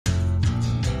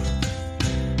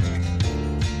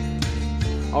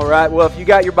All right, well, if you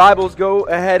got your Bibles, go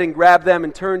ahead and grab them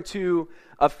and turn to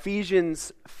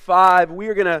Ephesians 5. We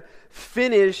are going to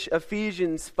finish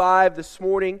Ephesians 5 this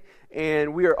morning,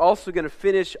 and we are also going to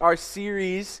finish our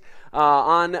series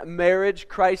on marriage,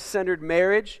 Christ-centered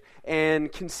marriage, and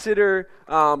consider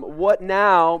what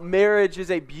now marriage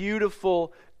is a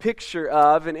beautiful picture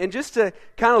of. And just to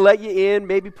kind of let you in,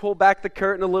 maybe pull back the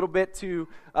curtain a little bit to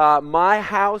my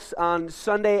house on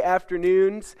Sunday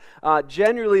afternoons.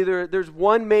 Generally, there's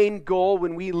one main goal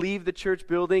when we leave the church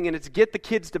building, and it's get the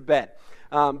kids to bed.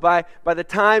 By the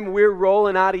time we're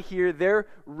rolling out of here, they're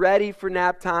ready for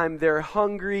nap time. They're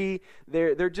hungry.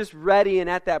 They're just ready, and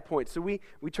at that point, so we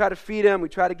try to feed them. We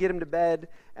try to get them to bed,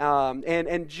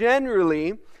 and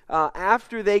generally,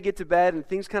 after they get to bed and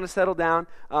things kind of settle down,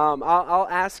 I'll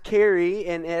ask Carrie,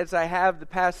 and as I have the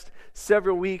past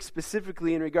several weeks,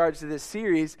 specifically in regards to this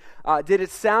series, did it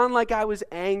sound like I was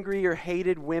angry or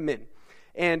hated women?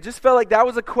 And just felt like that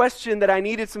was a question that I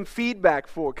needed some feedback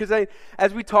for. Because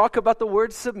as we talk about the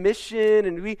word submission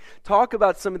and we talk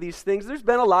about some of these things, there's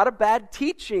been a lot of bad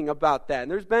teaching about that.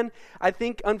 And there's been, I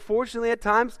think, unfortunately at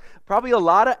times, probably a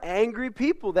lot of angry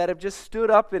people that have just stood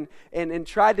up and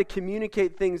tried to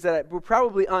communicate things that were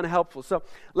probably unhelpful. So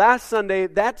last Sunday,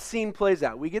 that scene plays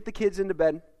out. We get the kids into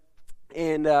bed.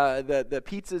 And the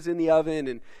pizza's in the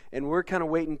oven, and we're kind of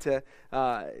waiting to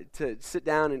sit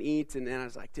down and eat. And I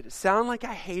was like, did it sound like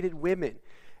I hated women?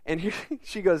 And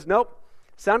she goes, nope,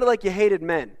 sounded like you hated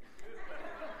men.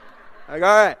 Like,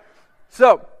 all right.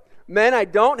 So, men, I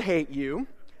don't hate you.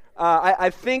 I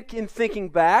think in thinking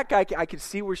back, I could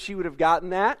see where she would have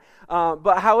gotten that.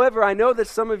 But however, I know that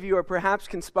some of you are perhaps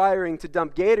conspiring to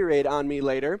dump Gatorade on me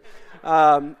later.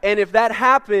 And if that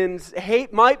happens,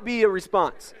 hate might be a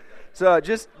response. So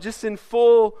just in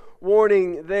full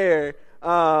warning there.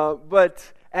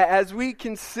 But as we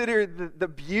consider the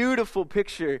beautiful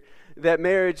picture that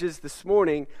marriage is this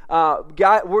morning,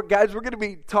 guys, we're going to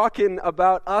be talking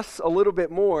about us a little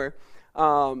bit more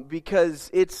because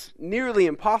it's nearly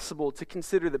impossible to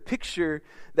consider the picture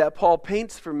that Paul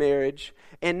paints for marriage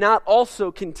and not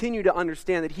also continue to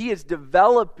understand that he is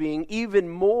developing even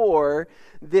more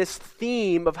this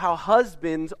theme of how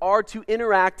husbands are to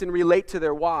interact and relate to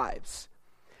their wives.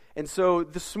 And so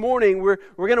this morning, we're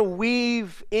going to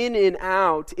weave in and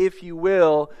out, if you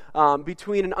will,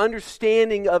 between an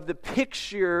understanding of the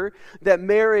picture that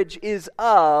marriage is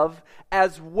of,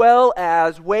 as well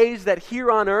as ways that here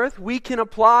on earth we can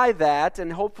apply that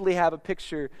and hopefully have a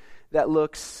picture that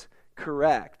looks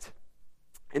correct.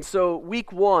 And so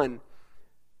week 1,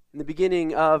 in the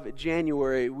beginning of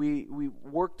January, we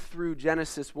worked through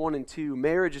Genesis 1 and 2.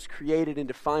 Marriage is created and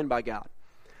defined by God,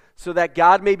 so that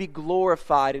God may be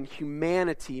glorified and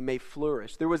humanity may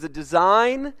flourish. There was a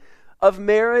design of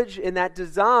marriage, and that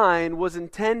design was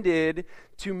intended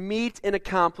to meet and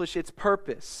accomplish its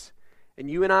purpose.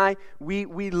 And you and I, we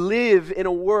live in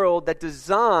a world that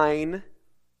design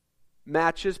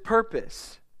matches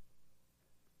purpose.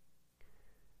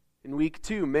 In week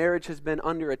 2, marriage has been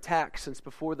under attack since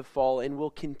before the fall and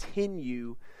will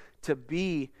continue to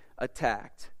be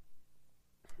attacked.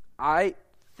 I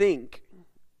think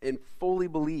and fully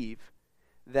believe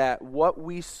that what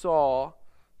we saw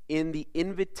in the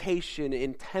invitation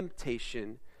and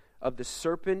temptation of the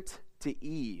serpent to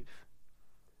Eve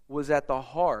was at the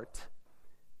heart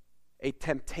a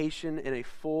temptation and a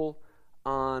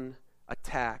full-on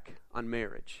attack on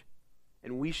marriage.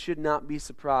 And we should not be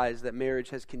surprised that marriage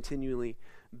has continually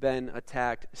been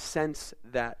attacked since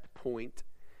that point.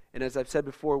 And as I've said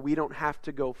before, we don't have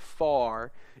to go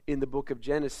far in the book of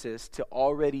Genesis to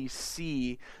already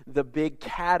see the big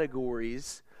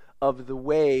categories of the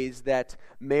ways that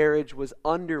marriage was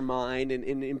undermined, and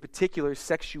in particular,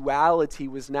 sexuality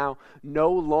was now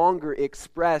no longer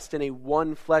expressed in a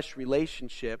one-flesh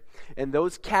relationship. And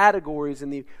those categories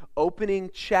in the opening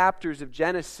chapters of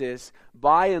Genesis,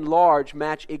 by and large,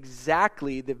 match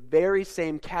exactly the very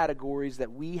same categories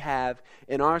that we have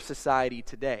in our society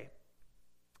today.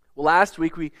 Well, last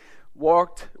week we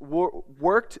walked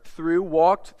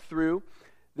through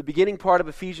the beginning part of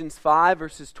Ephesians 5,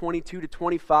 verses 22 to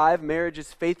 25. Marriage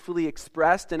is faithfully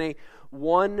expressed in a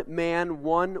one-man,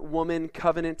 one-woman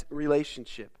covenant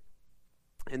relationship.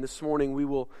 And this morning we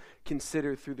will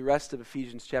consider through the rest of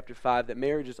Ephesians chapter 5 that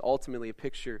marriage is ultimately a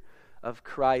picture of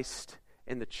Christ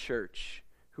and the church,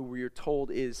 who we are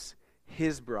told is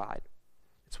His bride.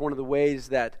 It's one of the ways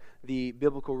that the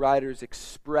biblical writers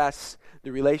express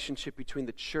the relationship between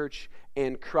the church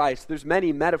and Christ. There's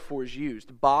many metaphors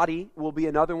used. Body will be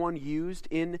another one used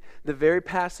in the very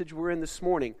passage we're in this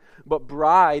morning, but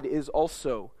bride is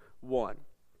also one.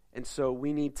 And so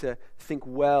we need to think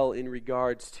well in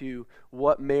regards to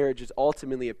what marriage is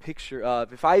ultimately a picture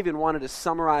of. If I even wanted to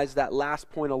summarize that last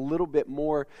point a little bit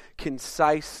more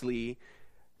concisely,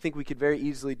 I think we could very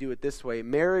easily do it this way.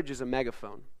 Marriage is a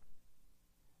megaphone.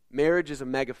 Marriage is a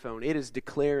megaphone. It is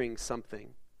declaring something.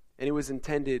 And it was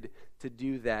intended to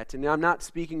do that. And I'm not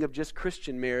speaking of just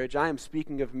Christian marriage. I am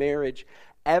speaking of marriage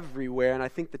everywhere. And I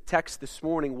think the text this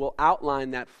morning will outline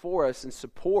that for us and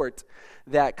support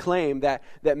that claim that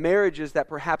marriages that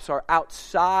perhaps are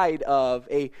outside of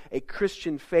a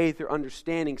Christian faith or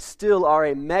understanding still are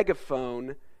a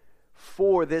megaphone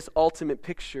for this ultimate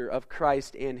picture of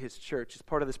Christ and His church. It's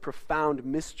part of this profound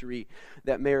mystery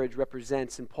that marriage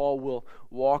represents, and Paul will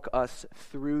walk us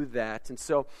through that. And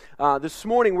so this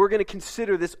morning we're going to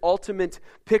consider this ultimate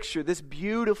picture, this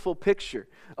beautiful picture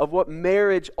of what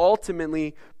marriage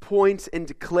ultimately points and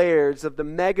declares, of the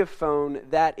megaphone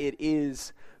that it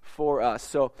is for us.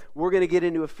 So we're going to get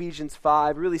into Ephesians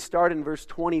 5, really start in verse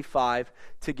 25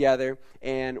 together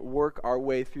and work our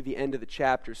way through the end of the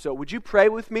chapter. So would you pray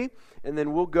with me, and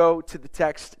then we'll go to the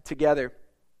text together.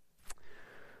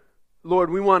 Lord,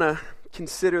 we want to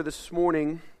consider this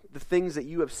morning the things that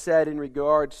you have said in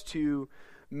regards to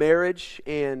marriage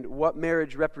and what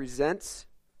marriage represents,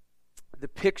 the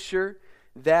picture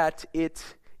that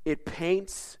it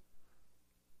paints.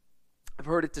 I've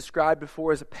heard it described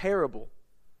before as a parable.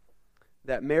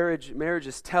 That marriage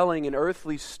is telling an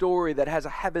earthly story that has a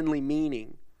heavenly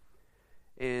meaning.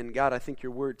 And God, I think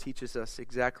your word teaches us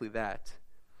exactly that.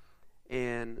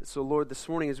 And so, Lord, this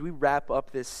morning as we wrap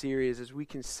up this series, as we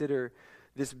consider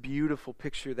this beautiful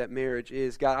picture that marriage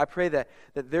is, God, I pray that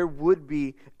there would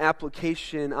be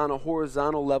application on a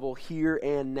horizontal level here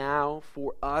and now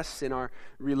for us in our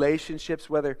relationships,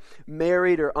 whether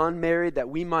married or unmarried, that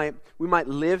we might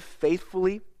live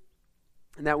faithfully,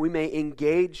 and that we may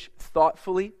engage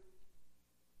thoughtfully.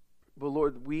 But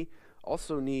Lord, we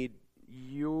also need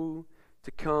you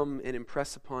to come and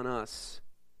impress upon us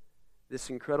this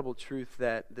incredible truth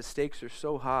that the stakes are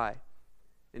so high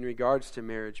in regards to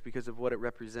marriage because of what it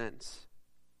represents.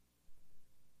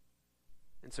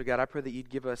 And so God, I pray that you'd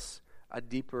give us a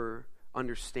deeper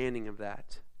understanding of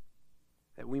that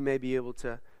we may be able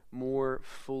to more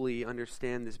fully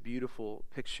understand this beautiful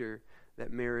picture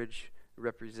that marriage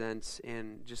represents,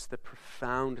 and just the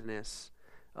profoundness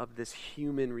of this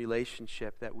human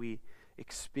relationship that we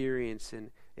experience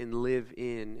and live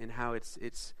in, and how it's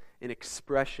an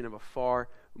expression of a far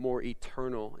more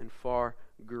eternal and far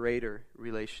greater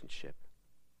relationship.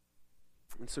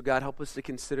 And so God, help us to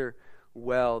consider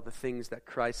well the things that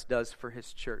Christ does for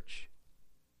His church.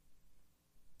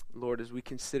 Lord, as we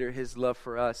consider His love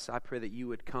for us, I pray that you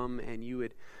would come and you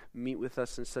would meet with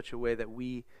us in such a way that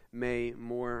we may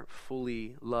more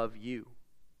fully love you.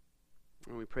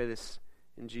 And we pray this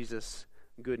in Jesus'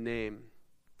 good name.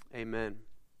 Amen.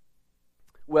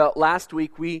 Well, last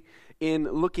week in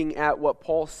looking at what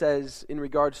Paul says in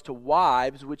regards to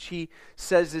wives, which he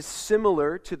says is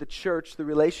similar to the church, the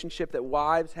relationship that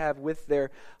wives have with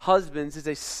their husbands is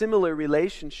a similar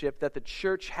relationship that the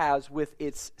church has with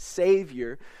its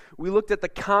Savior. We looked at the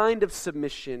kind of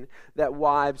submission that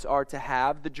wives are to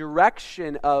have, the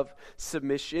direction of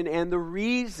submission, and the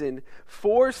reason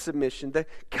for submission. The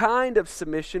kind of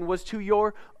submission was to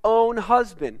your own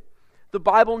husband. The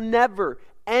Bible never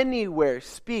anywhere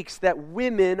speaks that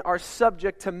women are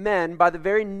subject to men by the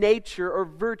very nature or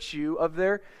virtue of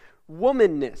their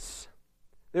womanness.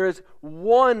 There is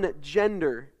one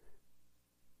gender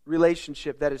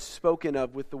relationship that is spoken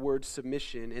of with the word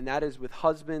submission, and that is with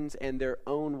husbands and their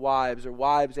own wives, or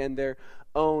wives and their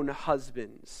own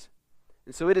husbands.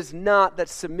 And so it is not that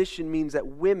submission means that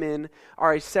women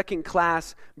are a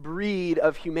second-class breed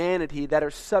of humanity that are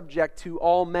subject to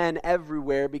all men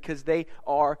everywhere because they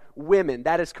are women.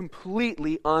 That is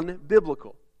completely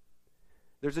unbiblical.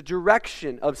 There's a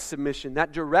direction of submission.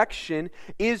 That direction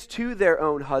is to their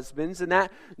own husbands, and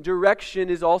that direction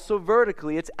is also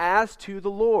vertically. It's as to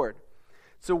the Lord.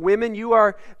 So women, you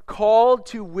are called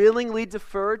to willingly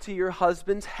defer to your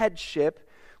husband's headship,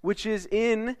 which is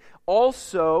in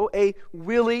also a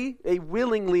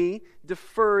willingly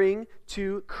deferring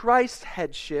to Christ's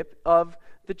headship of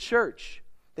the church.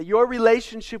 That your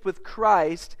relationship with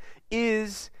Christ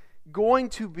is going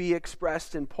to be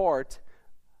expressed in part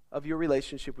of your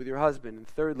relationship with your husband. And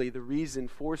thirdly, the reason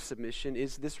for submission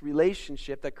is this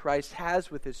relationship that Christ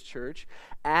has with His church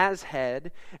as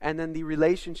head, and then the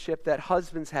relationship that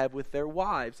husbands have with their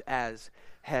wives as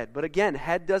head. But again,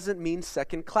 head doesn't mean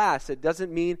second class. It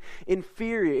doesn't mean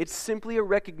inferior. It's simply a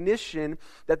recognition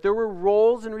that there were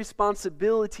roles and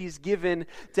responsibilities given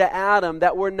to Adam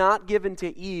that were not given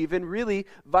to Eve. And really,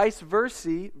 vice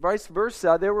versa,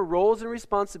 there were roles and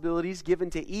responsibilities given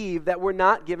to Eve that were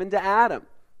not given to Adam.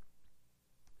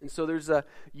 And so there's a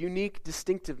unique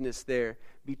distinctiveness there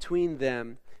between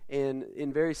them. And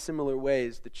in very similar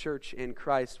ways, the church and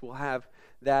Christ will have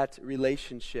that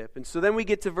relationship. And so then we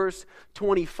get to verse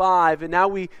 25, and now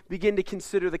we begin to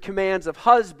consider the commands of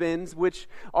husbands, which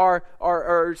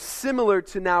are similar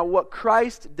to now what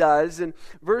Christ does. And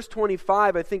verse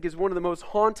 25, I think, is one of the most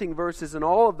haunting verses in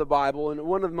all of the Bible, and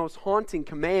one of the most haunting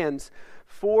commands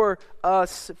for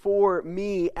us, for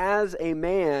me as a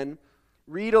man.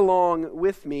 Read along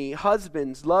with me.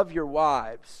 Husbands, love your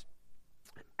wives,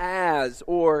 as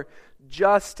or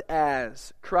just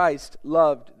as Christ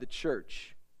loved the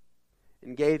church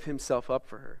and gave himself up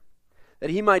for her, that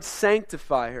he might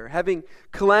sanctify her, having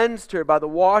cleansed her by the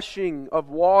washing of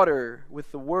water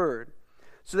with the word,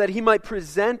 so that he might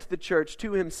present the church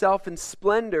to himself in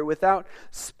splendor, without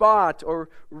spot or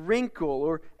wrinkle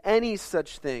or any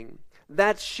such thing,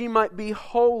 that she might be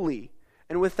holy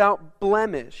and without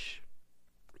blemish.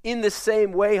 In the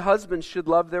same way, husbands should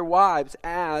love their wives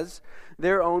as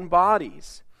their own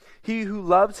bodies. He who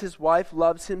loves his wife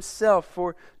loves himself,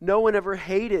 for no one ever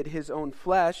hated his own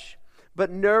flesh,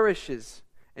 but nourishes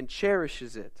and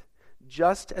cherishes it,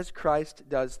 just as Christ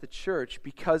does the church,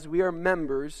 because we are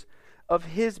members of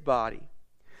his body.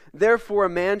 Therefore a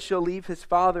man shall leave his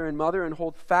father and mother and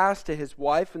hold fast to his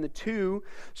wife, and the two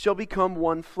shall become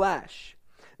one flesh.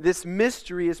 This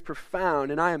mystery is profound,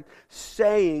 and I am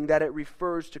saying that it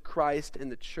refers to Christ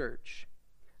and the church.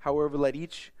 However, let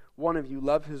each one of you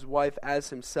love his wife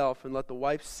as himself, and let the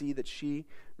wife see that she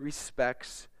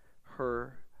respects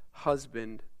her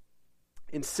husband.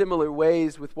 In similar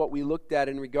ways with what we looked at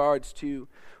in regards to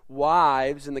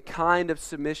wives and the kind of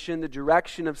submission, the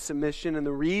direction of submission, and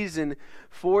the reason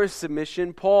for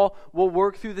submission, Paul will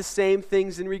work through the same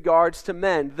things in regards to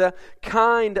men. The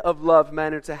kind of love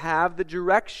men are to have, the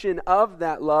direction of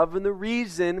that love, and the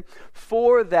reason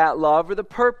for that love, or the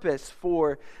purpose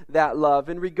for that love.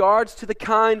 In regards to the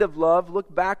kind of love,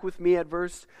 look back with me at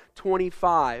verse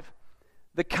 25.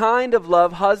 The kind of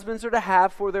love husbands are to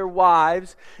have for their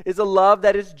wives is a love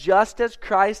that is just as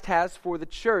Christ has for the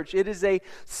church. It is a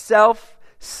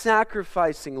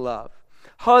self-sacrificing love.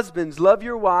 Husbands, love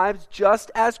your wives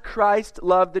just as Christ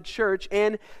loved the church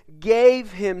and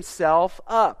gave himself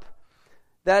up.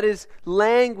 That is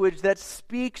language that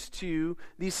speaks to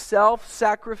the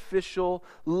self-sacrificial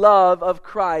love of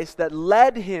Christ that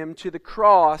led him to the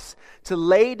cross to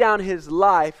lay down his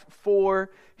life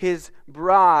for his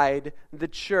bride, the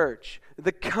church.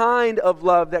 The kind of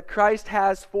love that Christ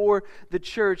has for the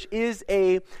church is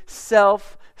a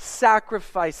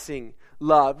self-sacrificing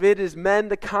love. It is, men,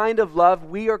 the kind of love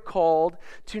we are called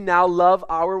to now love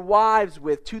our wives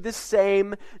with to the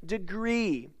same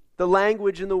degree. The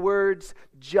language and the words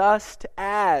just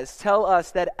as tell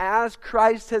us that as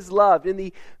Christ has loved, in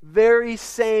the very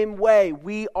same way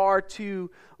we are to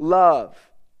love.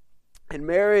 And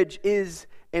marriage is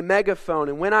a megaphone.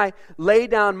 And when I lay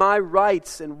down my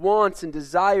rights and wants and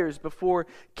desires before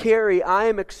Carrie, I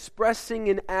am expressing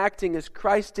and acting as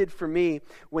Christ did for me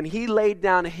when he laid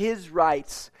down his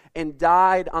rights and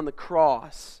died on the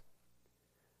cross.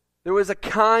 There was a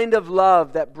kind of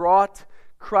love that brought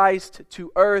Christ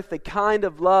to earth, a kind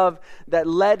of love that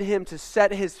led him to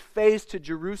set his face to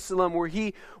Jerusalem, where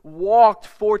he walked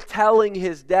foretelling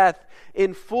his death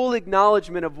in full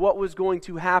acknowledgement of what was going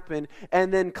to happen,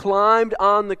 and then climbed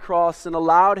on the cross and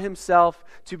allowed himself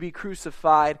to be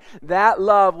crucified. That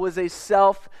love was a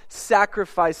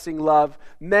self-sacrificing love.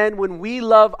 Men, when we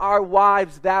love our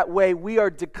wives that way, we are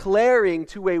declaring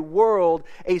to a world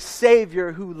a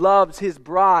Savior who loves his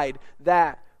bride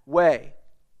that way.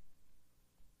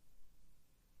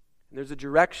 And there's a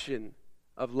direction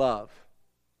of love.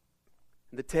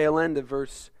 In the tail end of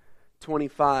verse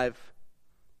 25,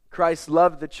 Christ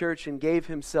loved the church and gave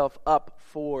himself up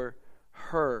for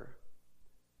her.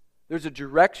 There's a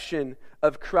direction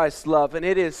of Christ's love, and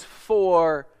it is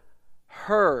for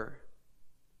her.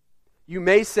 You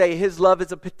may say his love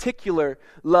is a particular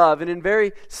love, and in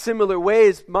very similar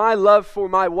ways, my love for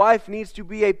my wife needs to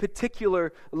be a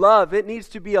particular love. It needs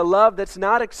to be a love that's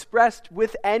not expressed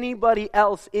with anybody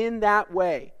else in that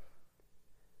way.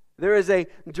 There is a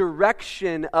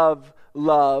direction of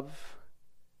love,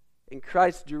 and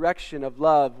Christ's direction of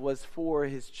love was for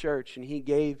his church, and he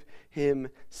gave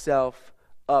himself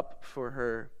up for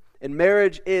her. And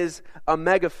marriage is a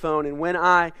megaphone, and when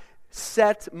I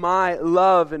set my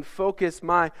love and focus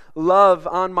my love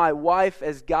on my wife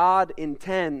as God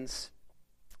intends,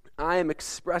 I am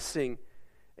expressing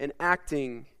and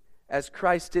acting as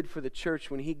Christ did for the church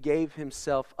when he gave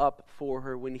himself up for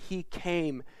her, when he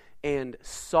came and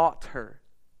sought her.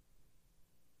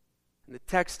 And the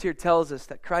text here tells us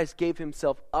that Christ gave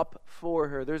himself up for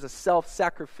her. There's a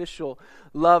self-sacrificial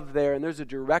love there, and there's a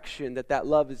direction that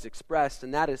love is expressed,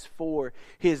 and that is for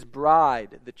his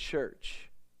bride, the church.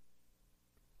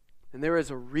 And there is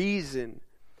a reason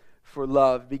for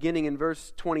love. Beginning in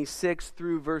verse 26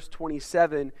 through verse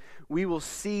 27, we will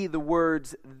see the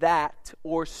words that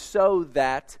or so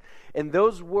that, and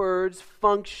those words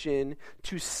function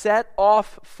to set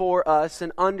off for us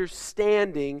an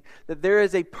understanding that there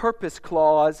is a purpose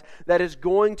clause that is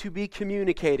going to be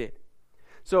communicated.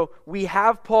 So we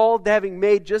have Paul having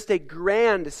made just a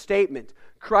grand statement.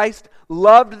 Christ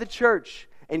loved the church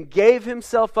and gave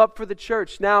himself up for the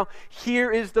church. Now, here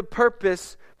is the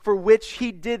purpose for which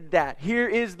he did that. Here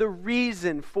is the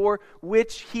reason for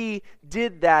which he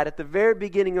did that. At the very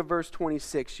beginning of verse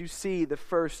 26, you see the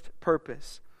first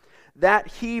purpose. That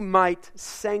he might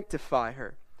sanctify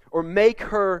her, or make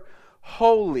her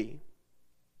holy,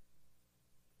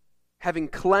 having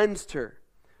cleansed her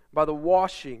by the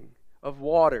washing of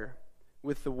water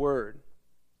with the word.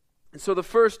 And so the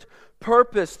first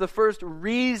purpose, the first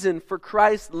reason for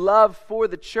Christ's love for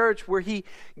the church, where he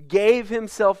gave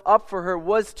himself up for her,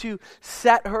 was to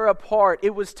set her apart.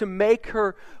 It was to make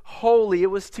her holy.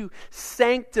 It was to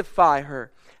sanctify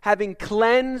her, having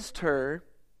cleansed her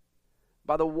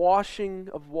by the washing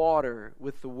of water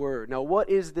with the word. Now, what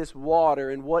is this water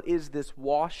and what is this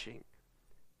washing?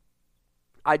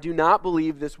 I do not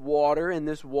believe this water and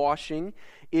this washing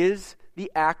is the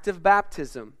act of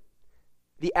baptism.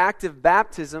 The act of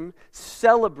baptism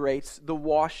celebrates the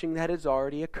washing that has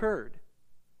already occurred.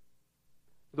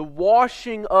 The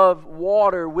washing of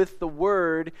water with the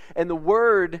word, and the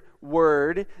word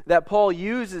that Paul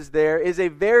uses there is a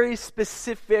very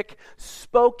specific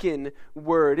spoken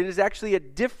word. It is actually a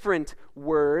different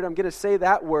word. I'm going to say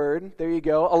that word, there you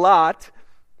go, a lot.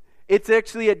 It's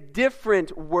actually a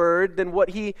different word than what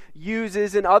he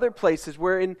uses in other places,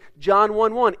 where in John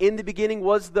 1:1, in the beginning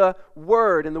was the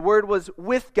Word, and the Word was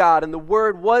with God, and the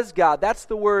Word was God. That's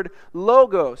the word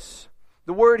logos.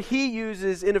 The word he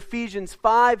uses in Ephesians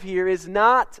 5 here is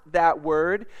not that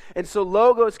word, and so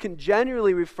logos can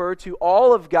generally refer to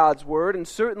all of God's word, and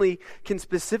certainly can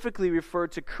specifically refer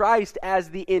to Christ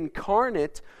as the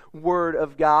incarnate Word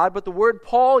of God. But the word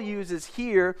Paul uses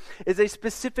here is a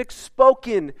specific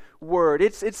spoken word.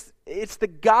 It's the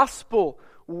gospel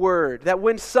word, that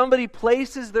when somebody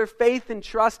places their faith and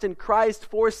trust in Christ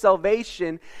for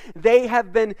salvation, they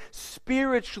have been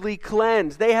spiritually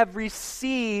cleansed. They have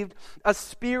received a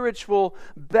spiritual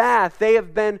bath. They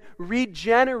have been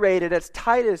regenerated, as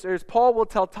Paul will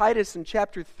tell Titus in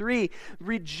chapter 3,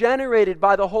 regenerated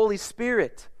by the Holy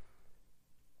Spirit.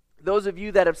 Those of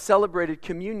you that have celebrated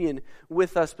communion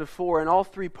with us before, in all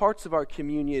three parts of our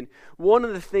communion, one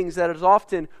of the things that is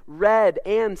often read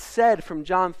and said from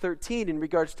John 13 in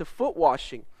regards to foot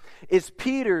washing is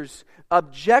Peter's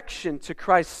objection to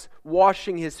Christ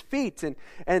washing his feet.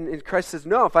 And Christ says,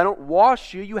 no, if I don't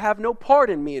wash you, you have no part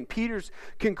in me. And Peter's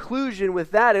conclusion with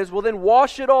that is, well, then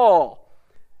wash it all.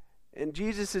 And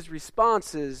Jesus'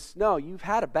 response is, no, you've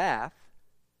had a bath.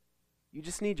 You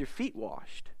just need your feet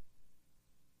washed.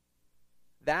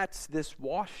 That's this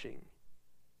washing.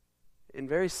 And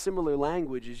very similar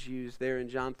language is used there in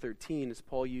John 13 as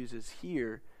Paul uses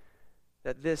here,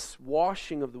 that this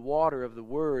washing of the water of the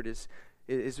Word is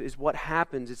what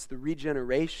happens. It's the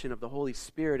regeneration of the Holy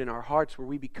Spirit in our hearts, where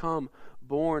we become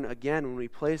born again when we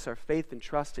place our faith and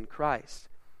trust in Christ.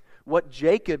 What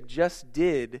Jacob just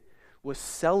did was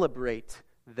celebrate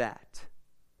that.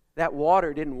 That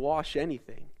water didn't wash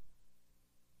anything.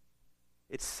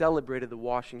 It celebrated the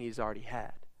washing he's already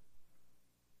had.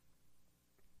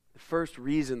 The first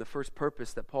reason, the first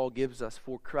purpose that Paul gives us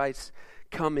for Christ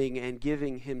coming and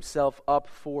giving himself up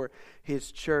for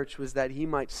his church was that he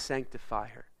might sanctify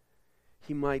her.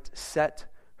 He might set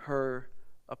her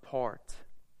apart.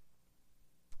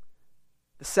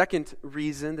 The second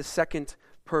reason, the second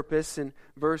purpose in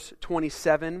verse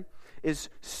 27 is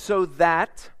so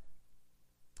that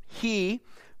he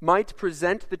might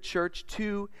present the church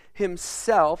to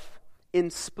himself in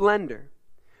splendor,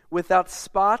 without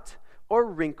spot or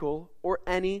wrinkle or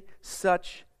any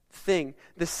such thing.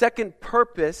 The second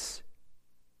purpose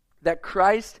that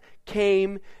Christ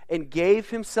came and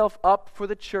gave himself up for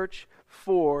the church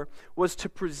for was to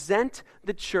present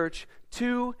the church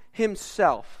to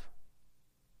himself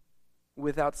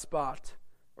without spot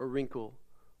or wrinkle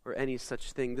or any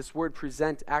such thing. This word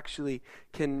present actually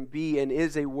can be and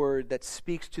is a word that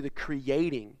speaks to the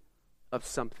creating of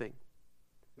something.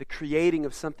 The creating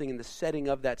of something and the setting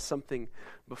of that something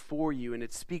before you. And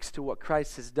it speaks to what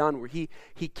Christ has done, where He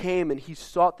came and He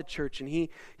sought the church and He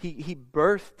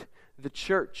birthed the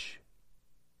church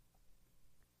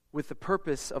with the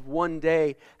purpose of one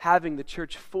day having the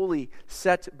church fully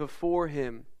set before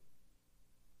Him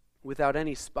without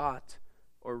any spot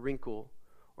or wrinkle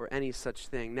or any such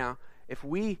thing. Now, if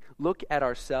we look at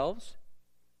ourselves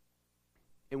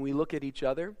and we look at each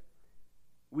other,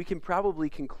 we can probably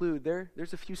conclude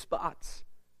there's a few spots.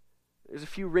 There's a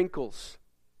few wrinkles.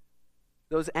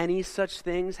 Those any such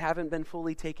things haven't been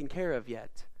fully taken care of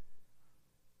yet.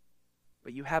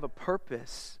 But you have a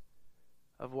purpose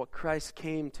of what Christ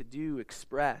came to do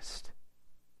expressed.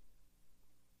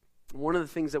 One of the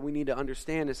things that we need to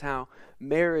understand is how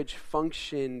marriage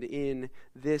functioned in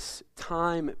this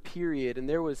time period. And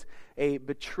there was a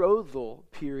betrothal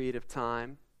period of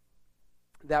time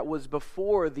that was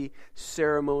before the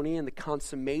ceremony and the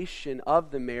consummation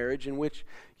of the marriage, in which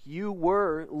you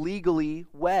were legally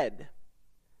wed.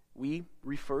 We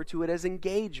refer to it as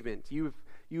engagement. You've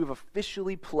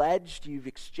officially pledged, you've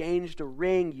exchanged a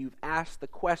ring, you've asked the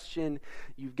question,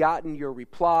 you've gotten your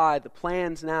reply, the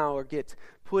plans now get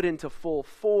put into full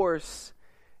force.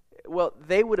 Well,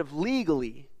 they would have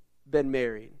legally been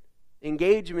married.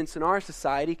 Engagements in our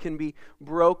society can be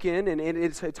broken, and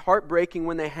it's heartbreaking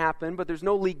when they happen, but there's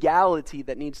no legality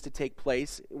that needs to take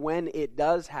place when it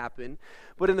does happen.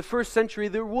 But in the first century,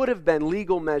 there would have been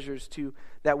legal measures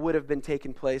that would have been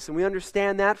taken place. And we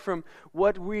understand that from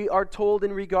what we are told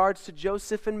in regards to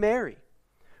Joseph and Mary,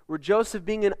 where Joseph,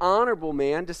 being an honorable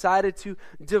man, decided to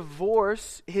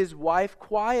divorce his wife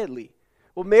quietly.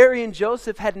 Well, Mary and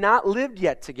Joseph had not lived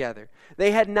yet together.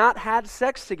 They had not had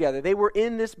sex together. They were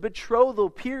in this betrothal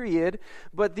period,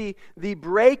 but the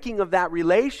breaking of that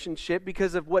relationship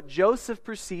because of what Joseph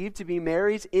perceived to be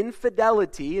Mary's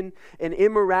infidelity and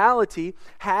immorality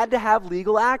had to have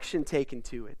legal action taken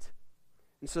to it.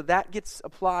 And so that gets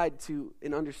applied to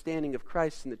an understanding of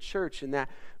Christ and the church, and that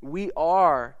we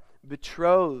are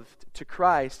betrothed to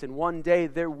Christ, and one day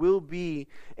there will be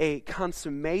a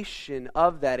consummation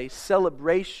of that, a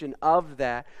celebration of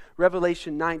that.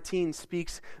 Revelation 19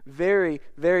 speaks very,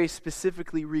 very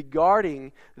specifically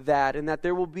regarding that, and that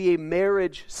there will be a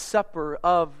marriage supper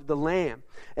of the Lamb.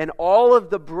 And all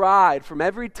of the bride from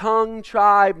every tongue,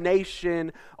 tribe,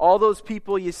 nation, all those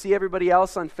people you see everybody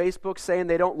else on Facebook saying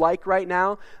they don't like right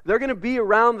now, they're going to be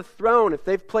around the throne if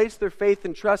they've placed their faith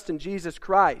and trust in Jesus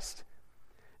Christ.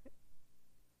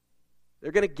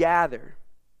 They're going to gather.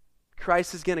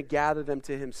 Christ is going to gather them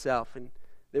to Himself, and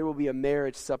there will be a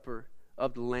marriage supper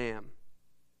of the Lamb.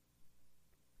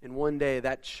 And one day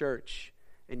that church,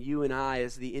 and you and I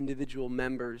as the individual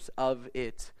members of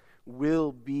it,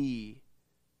 will be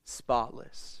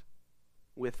spotless,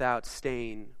 without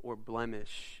stain or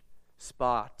blemish,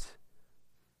 spot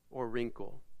or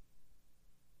wrinkle.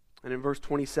 And in verse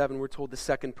 27, we're told the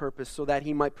second purpose, so that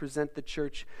He might present the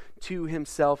church to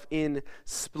Himself in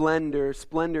splendor.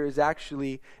 Splendor is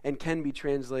actually, and can be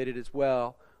translated as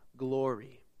well,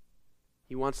 glory.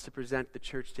 He wants to present the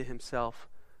church to Himself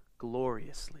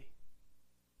gloriously.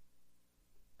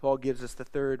 Paul gives us the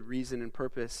third reason and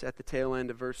purpose at the tail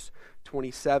end of verse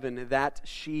 27, that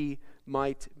she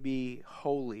might be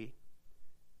holy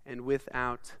and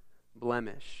without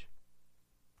blemish.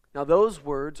 Now those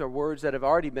words are words that have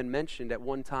already been mentioned at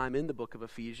one time in the book of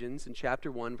Ephesians in chapter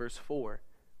 1, verse 4.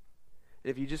 And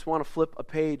if you just want to flip a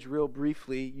page real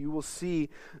briefly, you will see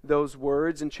those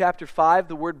words. In chapter 5,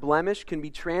 the word blemish can be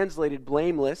translated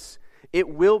blameless. It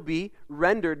will be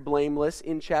rendered blameless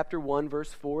in chapter 1,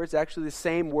 verse 4. It's actually the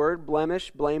same word,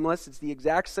 blemish, blameless. It's the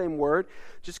exact same word,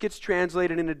 just gets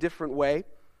translated in a different way.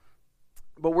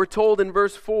 But we're told in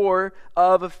verse 4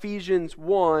 of Ephesians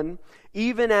 1,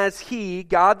 even as He,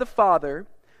 God the Father,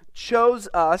 chose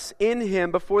us in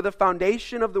Him before the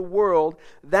foundation of the world,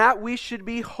 that we should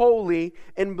be holy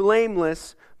and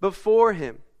blameless before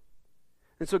Him.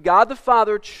 And so God the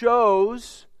Father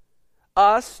chose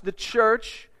us, the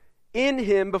church, in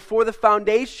Him before the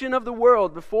foundation of the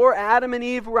world, before Adam and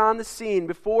Eve were on the scene,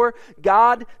 before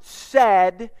God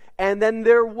said, and then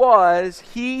there was,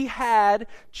 He had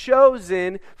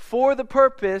chosen for the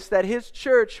purpose that His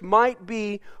church might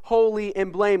be holy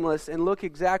and blameless. And look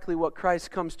exactly what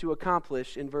Christ comes to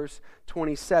accomplish in verse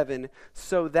 27,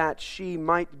 so that she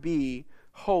might be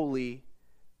holy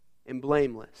and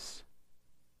blameless.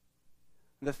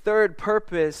 The third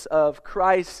purpose of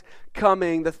Christ's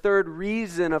coming, the third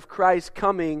reason of Christ's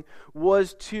coming,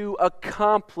 was to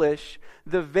accomplish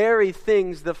the very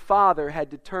things the Father had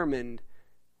determined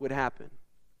would happen.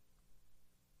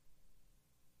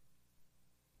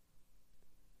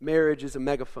 Marriage is a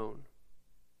megaphone.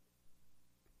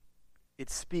 It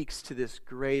speaks to this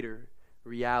greater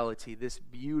reality, this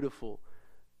beautiful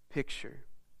picture.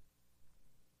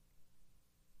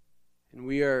 And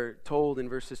we are told in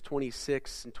verses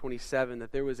 26 and 27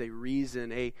 that there was a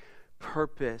reason, a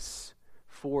purpose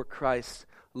for Christ's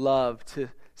love. To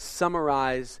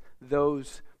summarize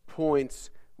those points,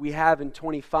 we have in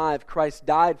 25, Christ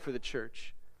died for the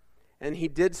church. And he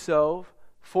did so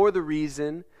for the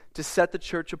reason to set the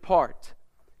church apart,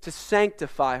 to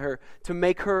sanctify her, to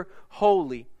make her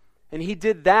holy. And he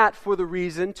did that for the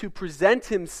reason to present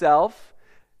himself,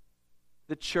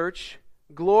 the church,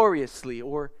 gloriously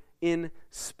or in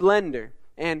splendor.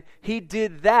 And he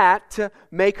did that to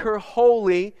make her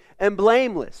holy and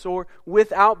blameless or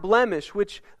without blemish,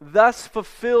 which thus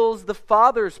fulfills the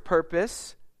Father's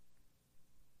purpose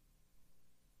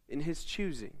in his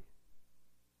choosing.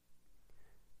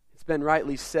 It's been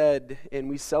rightly said, and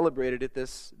we celebrated it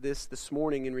this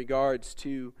morning in regards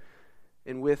to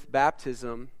and with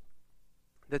baptism,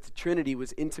 that the Trinity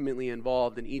was intimately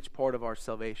involved in each part of our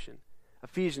salvation.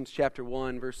 Ephesians chapter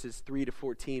 1, verses 3 to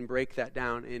 14 break that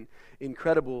down in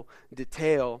incredible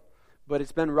detail. But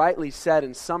it's been rightly said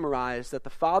and summarized that the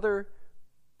Father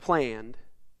planned,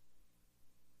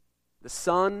 the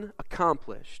Son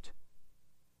accomplished,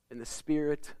 and the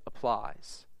Spirit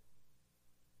applies.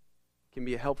 Can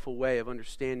be a helpful way of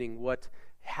understanding what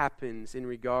happens in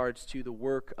regards to the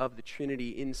work of the Trinity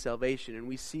in salvation. And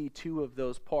we see two of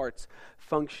those parts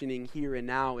functioning here and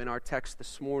now in our text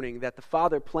this morning, that the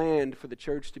Father planned for the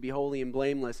church to be holy and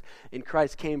blameless, and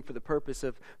Christ came for the purpose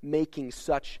of making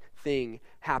such thing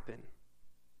happen.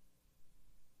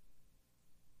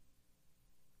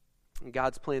 And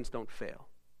God's plans don't fail.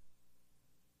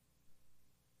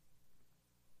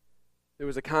 There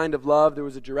was a kind of love, there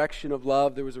was a direction of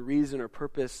love, there was a reason or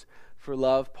purpose for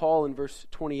love. Paul in verse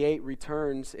 28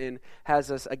 returns and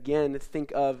has us again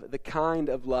think of the kind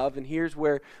of love. And here's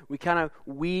where we kind of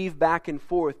weave back and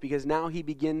forth, because now he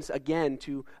begins again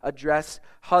to address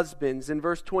husbands. In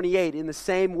verse 28, in the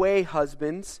same way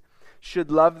husbands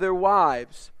should love their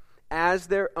wives as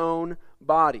their own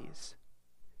bodies.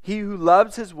 He who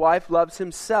loves his wife loves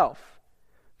himself.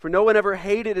 For no one ever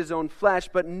hated his own flesh,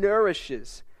 but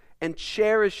nourishes and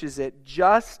cherishes it,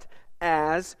 just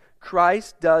as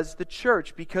Christ does the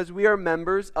church, because we are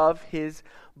members of his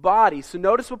body. So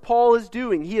notice what Paul is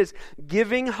doing. He is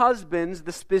giving husbands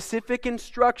the specific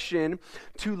instruction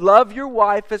to love your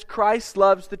wife as Christ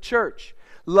loves the church.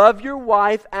 Love your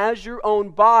wife as your own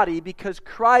body, because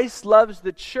Christ loves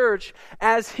the church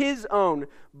as his own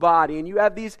body. And you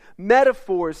have these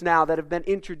metaphors now that have been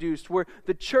introduced, where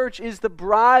the church is the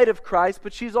bride of Christ,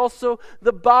 but she's also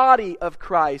the body of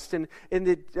Christ. And in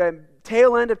the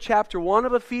tail end of chapter 1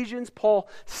 of Ephesians, Paul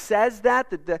says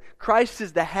that Christ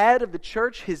is the head of the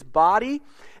church, his body.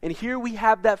 And here we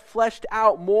have that fleshed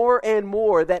out more and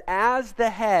more, that as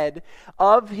the head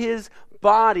of his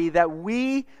body, that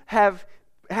we have,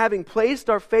 having placed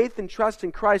our faith and trust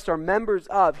in Christ, are members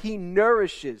of, he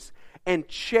nourishes and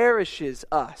cherishes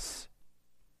us.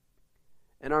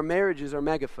 And our marriages are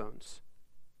megaphones.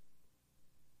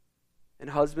 And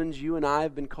husbands, you and I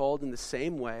have been called in the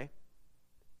same way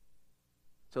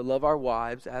to love our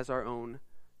wives as our own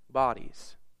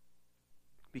bodies,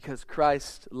 because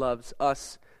Christ loves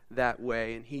us that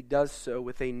way, and he does so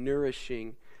with a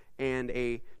nourishing and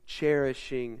a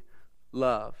cherishing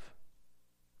love.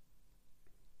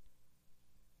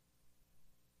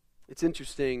 It's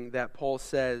interesting that Paul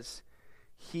says,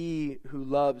 he who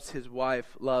loves his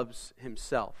wife loves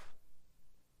himself.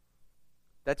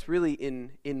 That's really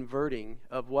an inverting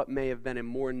of what may have been a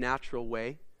more natural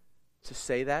way to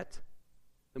say that.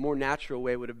 The more natural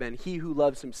way would have been, he who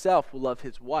loves himself will love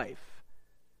his wife.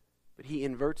 But he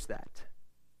inverts that.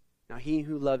 Now, he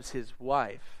who loves his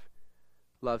wife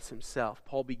loves himself.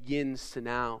 Paul begins to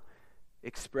now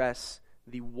express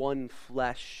the one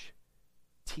flesh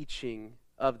teaching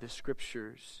of the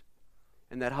Scriptures,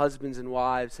 and that husbands and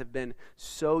wives have been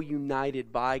so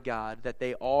united by God that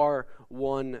they are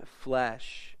one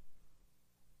flesh,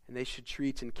 and they should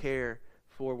treat and care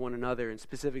for one another, and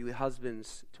specifically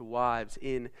husbands to wives,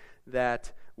 in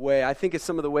that way. I think it's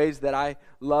some of the ways that I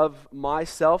love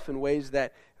myself, and ways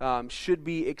that should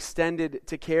be extended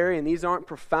to Carrie, and these aren't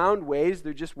profound ways,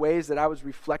 they're just ways that I was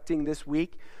reflecting this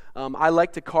week. I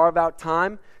like to carve out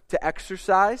time to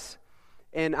exercise,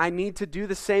 and I need to do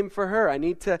the same for her. I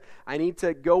need to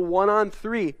go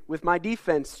 1-on-3 with my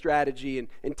defense strategy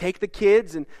and take the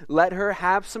kids and let her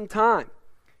have some time.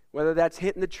 Whether that's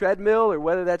hitting the treadmill or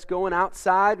whether that's going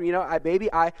outside,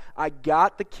 I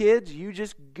got the kids, you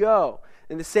just go.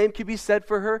 And the same could be said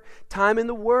for her time in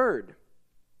the Word.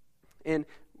 And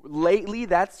lately,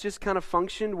 that's just kind of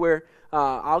functioned where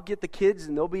I'll get the kids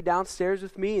and they'll be downstairs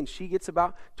with me, and she gets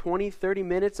about 20, 30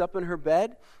 minutes up in her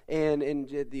bed, and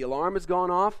the alarm has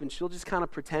gone off, and she'll just kind of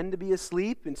pretend to be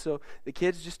asleep, and so the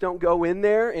kids just don't go in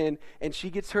there, and she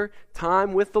gets her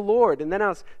time with the Lord. And then I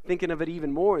was thinking of it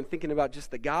even more and thinking about just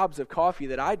the gobs of coffee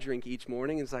that I drink each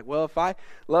morning. It's like, well, if I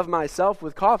love myself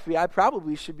with coffee, I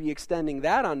probably should be extending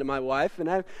that onto my wife. And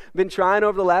I've been trying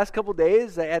over the last couple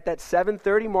days at that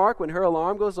 7:30 mark when her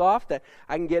alarm goes off that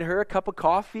I can get her a cup of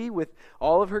coffee with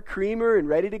all of her creamer and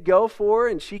ready to go for her,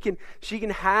 and she can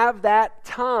have that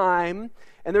time.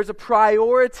 And there's a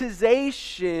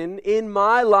prioritization in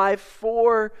my life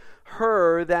for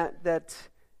her that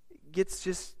gets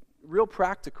just real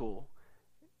practical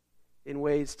in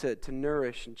ways to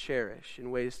nourish and cherish, in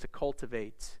ways to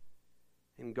cultivate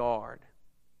and guard,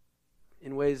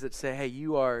 in ways that say, hey,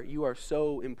 you are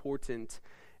so important.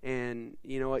 And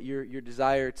you know what, your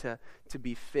desire to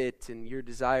be fit, and your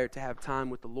desire to have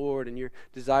time with the Lord, and your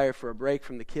desire for a break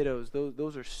from the kiddos,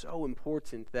 those are so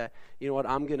important that, you know what,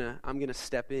 I'm gonna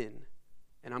step in,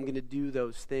 and I'm gonna do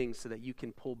those things so that you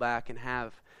can pull back and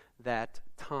have that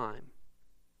time.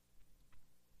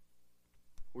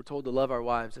 We're told to love our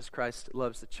wives as Christ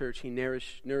loves the church. He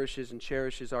nourishes and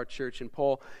cherishes our church, and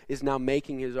Paul is now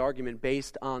making his argument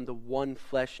based on the one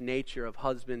flesh nature of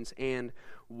husbands and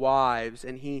wives,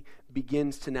 and he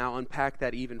begins to now unpack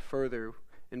that even further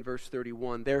in verse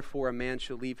 31. Therefore a man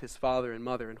shall leave his father and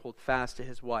mother and hold fast to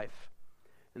his wife,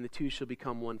 and the two shall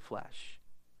become one flesh.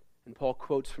 And Paul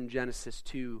quotes from Genesis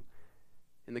 2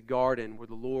 in the garden where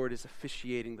the Lord is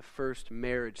officiating the first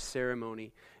marriage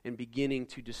ceremony and beginning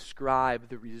to describe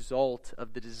the result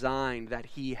of the design that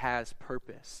he has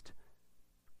purposed.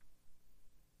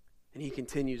 And he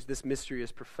continues, this mystery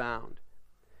is profound.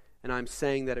 And I'm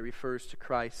saying that it refers to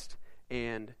Christ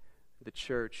and the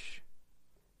church.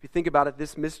 If you think about it,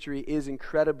 this mystery is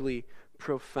incredibly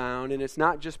profound. And it's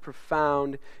not just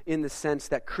profound in the sense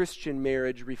that Christian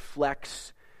marriage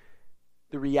reflects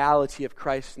the reality of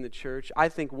Christ and the church. I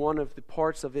think one of the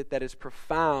parts of it that is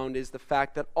profound is the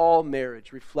fact that all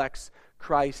marriage reflects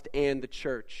Christ and the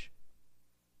church.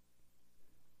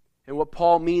 And what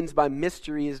Paul means by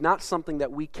mystery is not something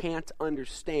that we can't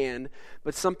understand,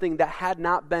 but something that had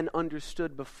not been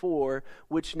understood before,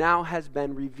 which now has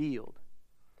been revealed.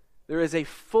 There is a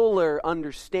fuller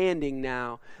understanding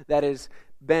now that has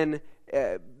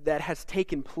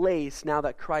taken place now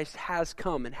that Christ has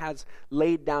come and has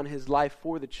laid down his life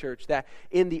for the church. That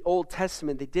in the Old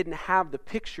Testament they didn't have the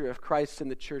picture of Christ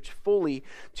and the church fully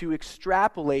to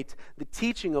extrapolate the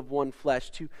teaching of one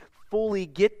flesh, to fully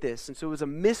get this. And so it was a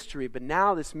mystery, but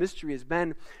now this mystery has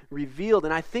been revealed.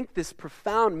 And I think this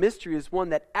profound mystery is one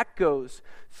that echoes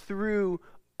through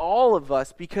all of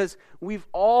us, because we've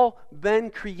all been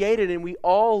created and we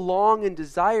all long and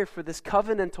desire for this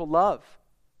covenantal love.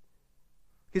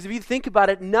 Because if you think about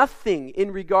it, nothing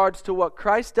in regards to what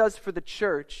Christ does for the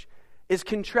church is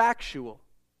contractual.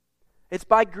 It's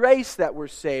by grace that we're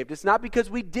saved. It's not because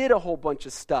we did a whole bunch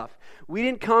of stuff. We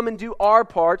didn't come and do our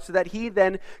part so that he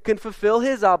then can fulfill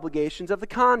his obligations of the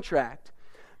contract.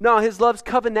 No, his love's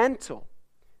covenantal.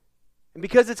 And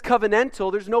because it's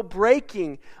covenantal, there's no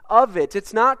breaking of it.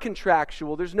 It's not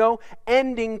contractual. There's no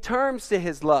ending terms to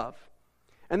his love.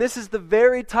 And this is the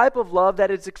very type of love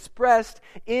that is expressed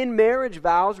in marriage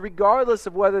vows, regardless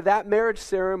of whether that marriage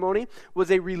ceremony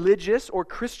was a religious or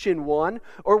Christian one,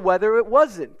 or whether it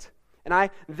wasn't. And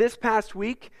I, this past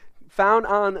week, found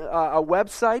on a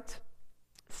website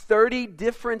 30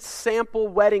 different sample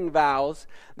wedding vows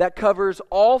that covers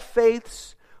all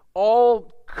faiths,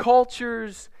 all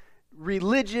cultures,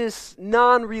 religious,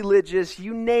 non-religious,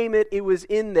 you name it, it was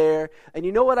in there. And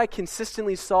you know what I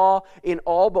consistently saw in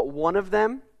all but one of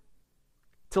them?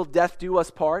 Till death do us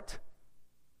part.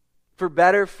 For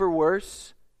better, for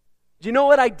worse. Do you know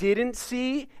what I didn't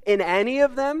see in any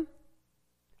of them?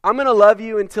 I'm going to love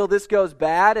you until this goes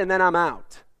bad and then I'm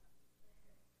out.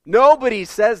 Nobody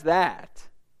says that.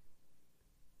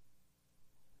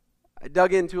 I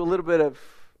dug into a little bit of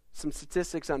some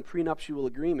statistics on prenuptial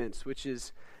agreements, which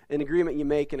is an agreement you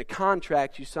make in a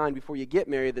contract you sign before you get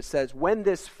married that says, when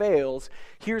this fails,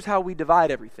 here's how we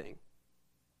divide everything.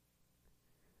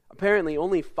 Apparently,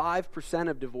 only 5%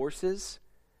 of divorces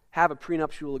have a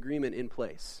prenuptial agreement in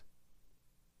place.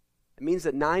 It means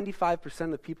that 95%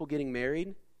 of the people getting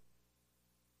married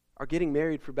are getting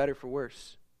married for better, for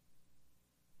worse.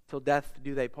 Till death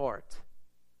do they part.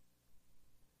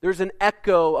 There's an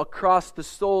echo across the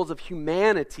souls of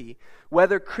humanity,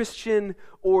 whether Christian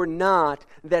or not,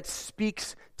 that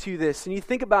speaks to this. And you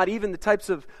think about even the types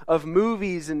of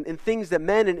movies and things that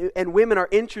men and women are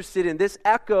interested in. This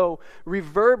echo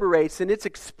reverberates, and it's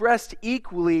expressed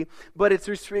equally, but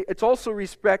it's also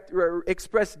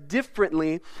expressed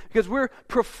differently, because we're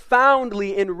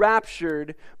profoundly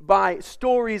enraptured by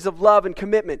stories of love and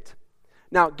commitment.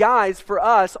 Now, guys, for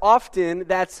us, often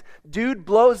that's dude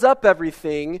blows up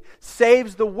everything,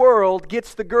 saves the world,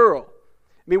 gets the girl.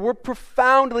 I mean, we're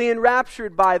profoundly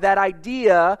enraptured by that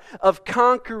idea of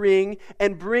conquering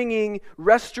and bringing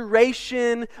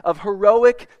restoration, of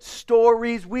heroic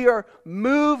stories. We are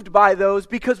moved by those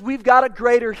because we've got a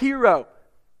greater hero.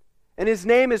 And his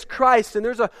name is Christ, and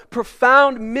there's a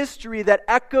profound mystery that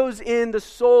echoes in the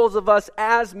souls of us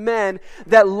as men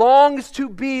that longs to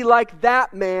be like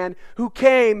that man who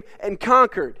came and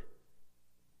conquered.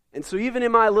 And so even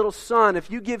in my little son, if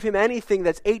you give him anything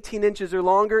that's 18 inches or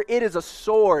longer, it is a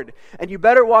sword. And you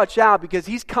better watch out, because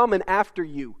he's coming after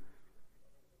you.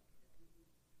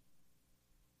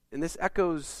 And this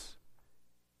echoes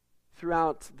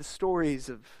throughout the stories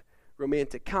of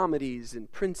romantic comedies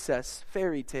and princess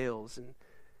fairy tales and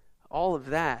all of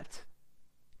that.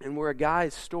 And where a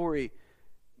guy's story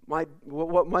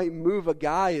what might move a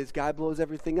guy is guy blows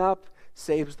everything up,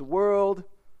 saves the world.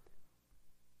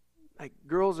 Like,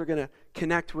 girls are going to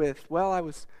connect with, well, I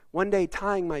was one day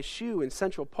tying my shoe in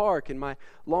Central Park, and my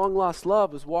long-lost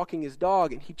love was walking his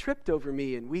dog, and he tripped over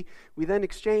me, and we then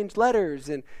exchanged letters.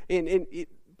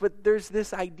 But there's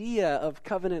this idea of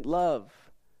covenant love,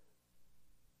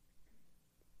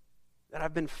 that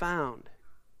I've been found,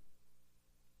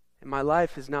 and my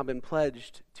life has now been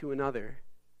pledged to another,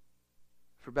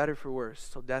 for better, for worse,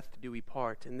 till death do we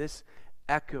part. And this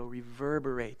echo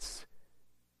reverberates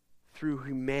through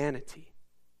humanity.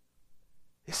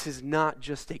 This is not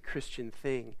just a Christian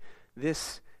thing.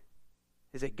 This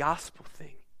is a gospel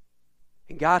thing.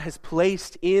 And God has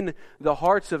placed in the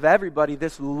hearts of everybody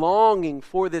this longing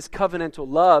for this covenantal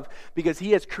love, because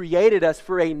He has created us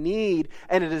for a need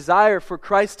and a desire for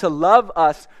Christ to love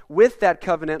us with that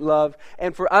covenant love,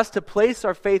 and for us to place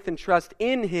our faith and trust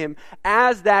in Him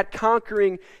as that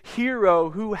conquering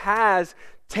hero who has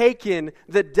taken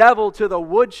the devil to the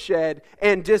woodshed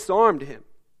and disarmed him.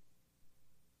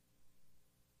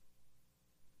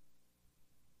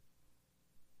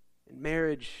 And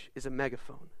marriage is a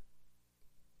megaphone.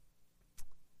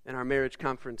 In our marriage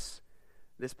conference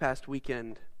this past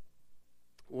weekend,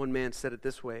 one man said it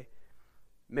this way: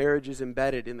 marriage is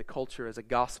embedded in the culture as a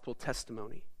gospel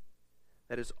testimony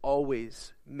that is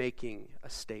always making a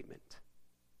statement.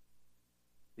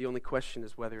 The only question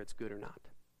is whether it's good or not.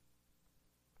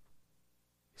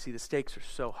 You see, the stakes are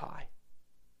so high.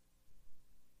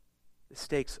 The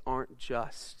stakes aren't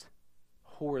just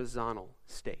horizontal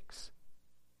stakes.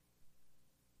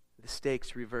 The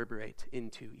stakes reverberate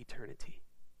into eternity.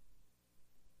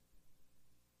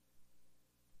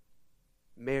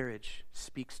 Marriage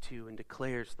speaks to and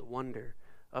declares the wonder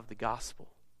of the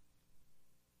gospel.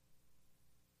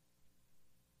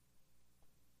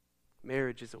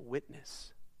 Marriage is a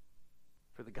witness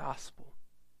for the gospel.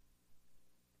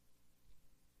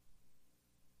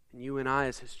 And you and I,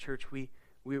 as His church, we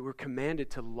were commanded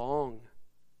to long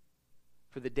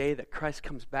for the day that Christ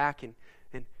comes back and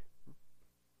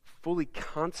fully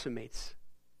consummates,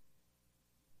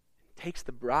 takes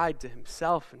the bride to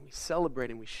Himself, and we celebrate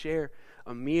and we share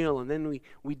a meal, and then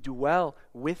we dwell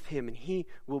with Him, and He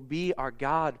will be our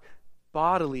God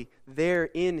bodily there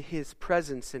in His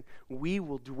presence, and we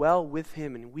will dwell with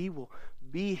Him, and we will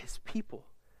be His people.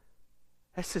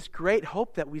 That's this great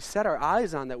hope that we set our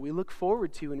eyes on, that we look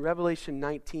forward to in Revelation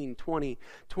 19, 20,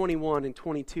 21, and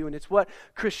 22. And it's what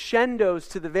crescendos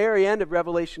to the very end of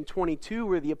Revelation 22,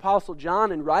 where the Apostle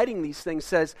John, in writing these things,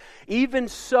 says, "Even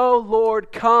so,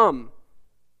 Lord, come.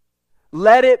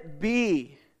 Let it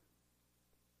be."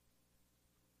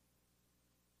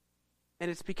 And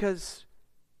it's because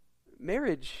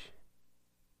marriage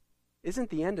isn't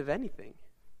the end of anything.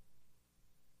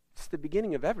 It's the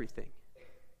beginning of everything.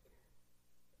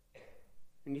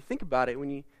 And you think about it, when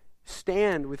you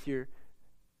stand with your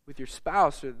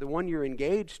spouse, or the one you're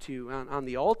engaged to, on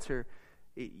the altar,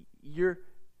 you're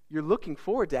looking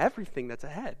forward to everything that's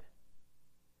ahead.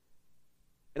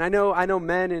 And I know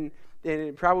men,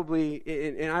 and probably,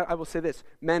 and I will say this,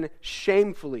 men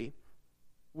shamefully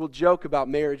will joke about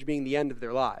marriage being the end of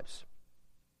their lives.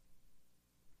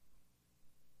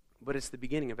 But it's the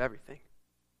beginning of everything.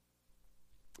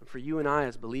 And for you and I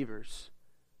as believers,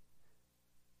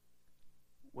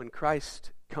 when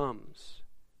Christ comes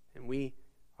and we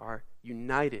are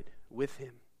united with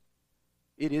Him,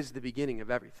 It is the beginning of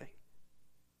everything.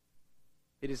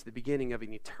 It is the beginning of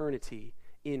an eternity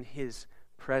in His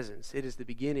presence. It is the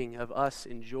beginning of us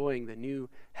enjoying the new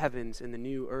heavens and the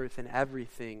new earth and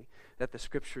everything that the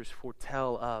Scriptures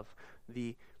foretell of,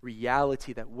 the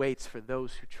reality that waits for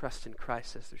those who trust in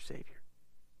Christ as their Savior.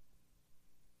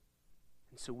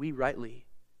 And so we rightly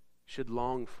should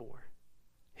long for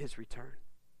His return.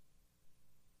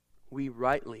 We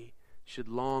rightly should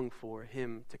long for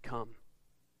Him to come,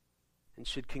 and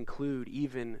should conclude,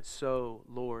 even so,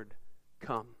 Lord,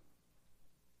 come.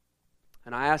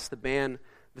 And I asked the band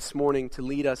this morning to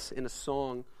lead us in a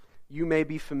song. You may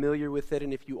be familiar with it,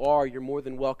 and if you are, you're more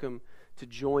than welcome to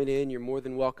join in. You're more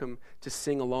than welcome to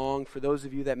sing along. For those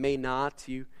of you that may not,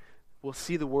 you will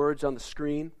see the words on the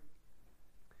screen.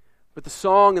 But the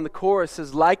song in the chorus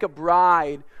says, like a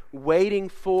bride waiting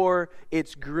for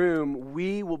its groom,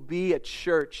 we will be a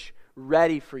church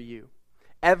ready for you.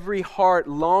 Every heart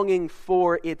longing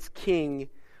for its king,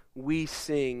 we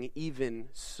sing, even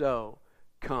so,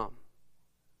 come.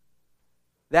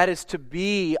 That is to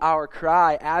be our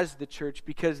cry as the church,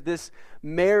 because this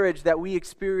marriage that we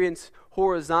experience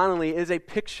horizontally is a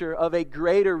picture of a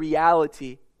greater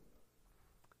reality.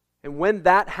 And when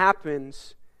that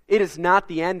happens, it is not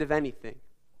the end of anything.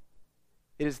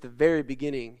 It is the very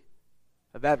beginning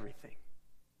of everything.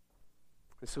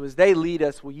 And so as they lead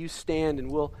us, will you stand,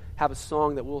 and we'll have a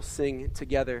song that we'll sing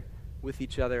together with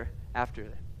each other after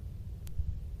that.